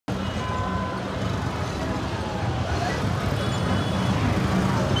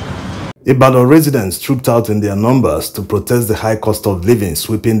Ibadan residents trooped out in their numbers to protest the high cost of living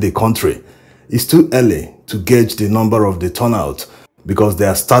sweeping the country. It's too early to gauge the number of the turnout because they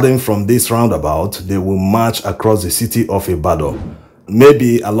are starting from this roundabout. They will march across the city of Ibadan.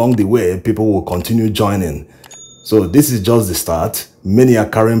 Maybe along the way, people will continue joining. So this is just the start. Many are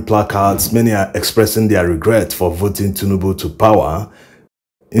carrying placards. Many are expressing their regret for voting Tinubu to power.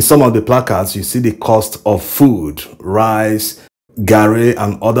 In some of the placards, you see the cost of food, rice, garri,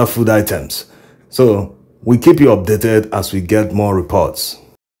 and other food items. So we keep you updated as we get more reports.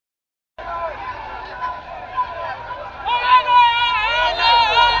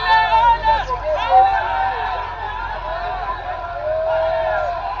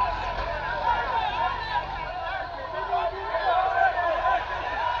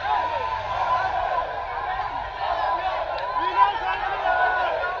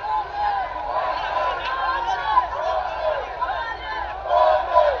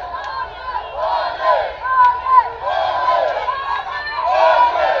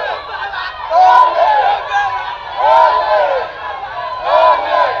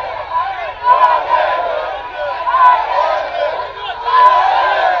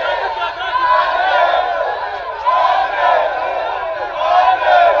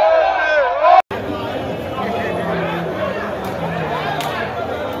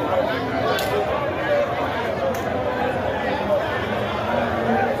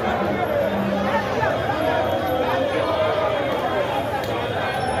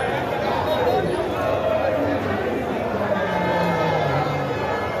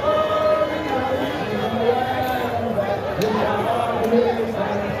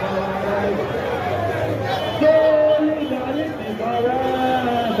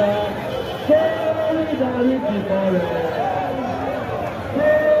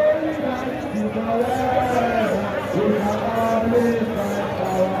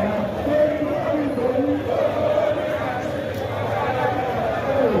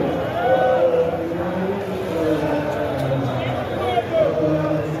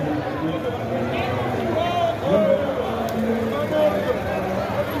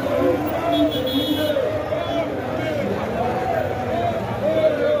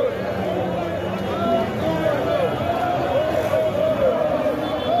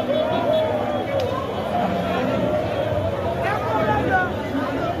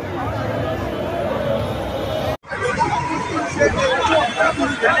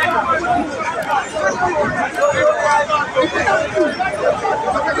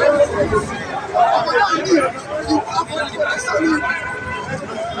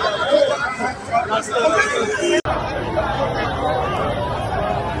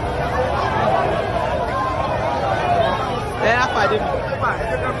 É, rapaz.